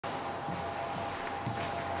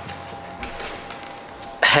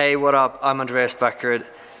Hey, what up? I'm Andreas Bakkerud.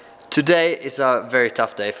 Today is a very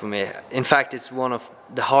tough day for me. In fact, it's one of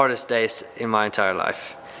the hardest days in my entire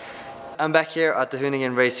life. I'm back here at the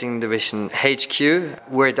Hoonigan Racing Division HQ,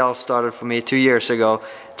 where it all started for me 2 years ago,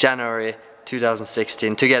 January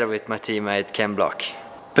 2016, together with my teammate Ken Block.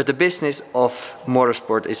 But the business of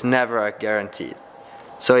motorsport is never a guarantee.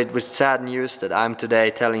 So it was sad news that I'm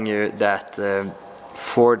today telling you that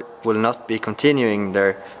Ford will not be continuing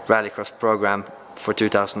their Rallycross program for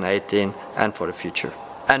 2018 and for the future.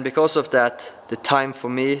 And because of that, the time for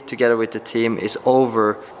me together with the team is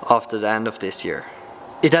over after the end of this year.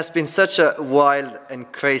 It has been such a wild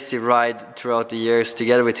and crazy ride throughout the years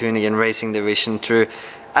together with Hoonigan Racing Division through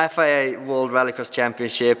FIA World Rallycross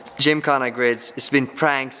Championship, Gymkhana Grids. It's been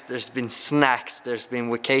pranks, there's been snacks, there's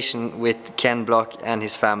been vacation with Ken Block and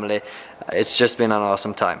his family. It's just been an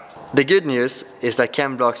awesome time. The good news is that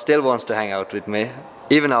Ken Block still wants to hang out with me,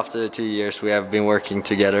 even after the 2 years we have been working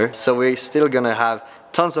together. So we're still gonna have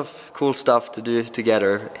tons of cool stuff to do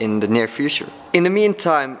together in the near future. In the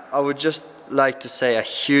meantime, I would just like to say a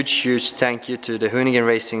huge thank you to the Hoonigan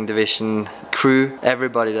Racing Division crew,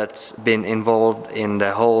 everybody that's been involved in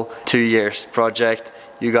the whole 2 years project.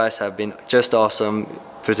 You guys have been just awesome,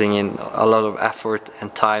 putting in a lot of effort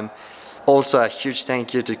and time. Also a huge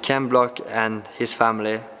thank you to Ken Block and his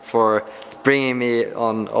family for bringing me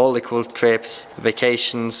on all the cool trips,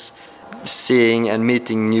 vacations, seeing and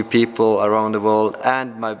meeting new people around the world,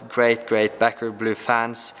 and my great Bakkerud Blue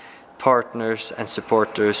fans, partners and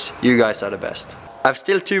supporters. You guys are the best. I've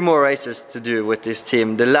still 2 more races to do with this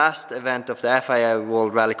team. The last event of the FIA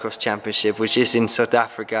World Rallycross Championship, which is in South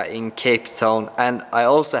Africa in Cape Town, and I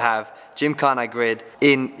also have Gymkhana Grid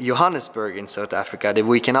in Johannesburg in South Africa the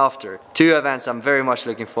weekend after. 2 events I'm very much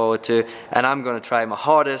looking forward to, and I'm gonna try my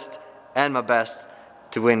hardest and my best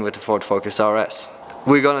to win with the Ford Focus RS.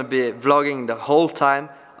 We're gonna be vlogging the whole time.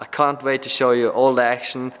 I can't wait to show you all the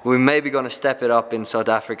action. We're maybe gonna step it up in South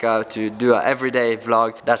Africa to do an everyday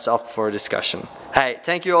vlog. That's up for discussion. Hey,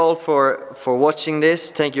 thank you all for watching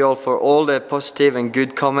this. Thank you all for all the positive and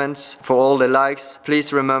good comments, for all the likes.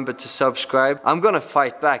 Please remember to subscribe. I'm gonna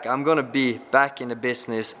fight back. I'm gonna be back in the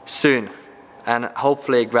business soon and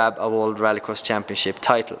hopefully grab a World Rallycross Championship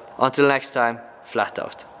title. Until next time, flat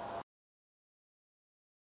out.